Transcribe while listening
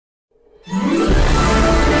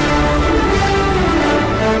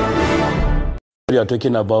you are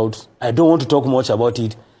talking about, I don't want to talk much about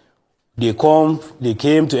it. They came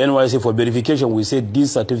to NYSC for verification. We said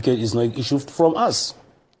this certificate is not issued from us.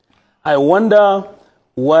 I wonder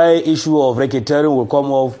why issue of racketeering will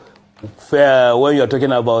come off when you are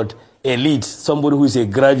talking about elite, somebody who is a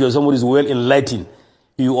graduate, somebody who is well enlightened.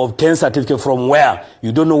 You obtain certificate from where?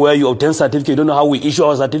 You don't know where you obtain certificate. You don't know how we issue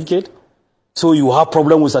our certificate. So you have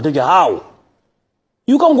problem with certificate. How?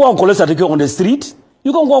 You can go and collect certificate on the street.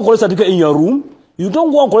 You can go and collect certificate in your room. You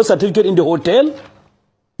don't go and collect certificate in the hotel.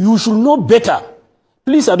 You should know better.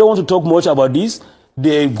 Please, I don't want to talk much about this.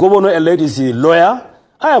 The governor-elect is a lawyer.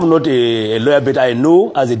 I am not a lawyer, but I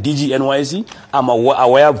know as a DG NYSC,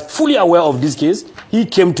 I'm fully aware of this case. He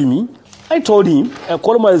came to me. I told him, I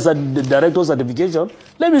called my director certification.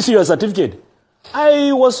 Let me see your certificate.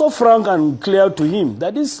 I was so frank and clear to him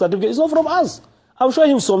that this certificate is not from us. I'll show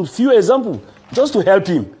him some few examples just to help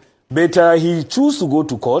him. But he chose to go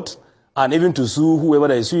to court and even to sue whoever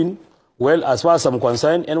they is suing. Well, as far as I'm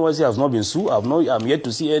concerned, NYSC has not been sued. I'm yet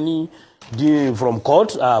to see any from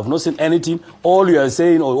court. I have not seen anything. All you are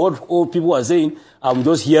saying, or what all people are saying, I'm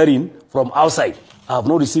just hearing from outside. I have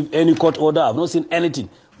not received any court order. I have not seen anything.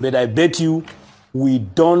 But I bet you we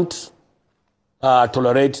don't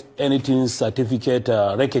tolerate anything certificate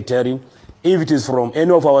racketeering. If it is from any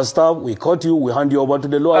of our staff, we caught you, we hand you over to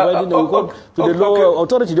the law the law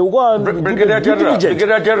authority. They will go and Brigadier General.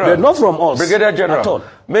 But not from us. Brigadier General. At all.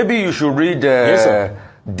 Maybe you should read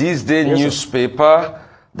this day newspaper.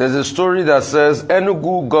 There's a story that says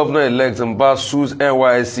Enugu Governor-elect Mba sues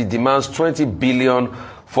NYSC, demands 20 billion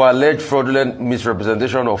for alleged fraudulent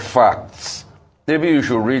misrepresentation of facts. Maybe you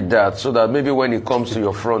should read that so that maybe when it comes to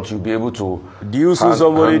your front, you'll be able to. Do you sue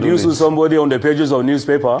somebody? Do you sue somebody on the pages of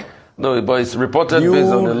newspaper? No, but it's reported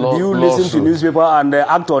based on the law. Do you listen to newspaper and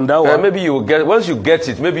act on that one? Maybe you will get. Once you get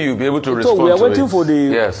it, maybe you'll be able to respond to it. We are waiting for the.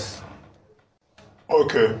 Yes.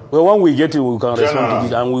 Okay. Well, when we get it, we can respond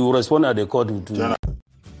to it, and we will respond at the court.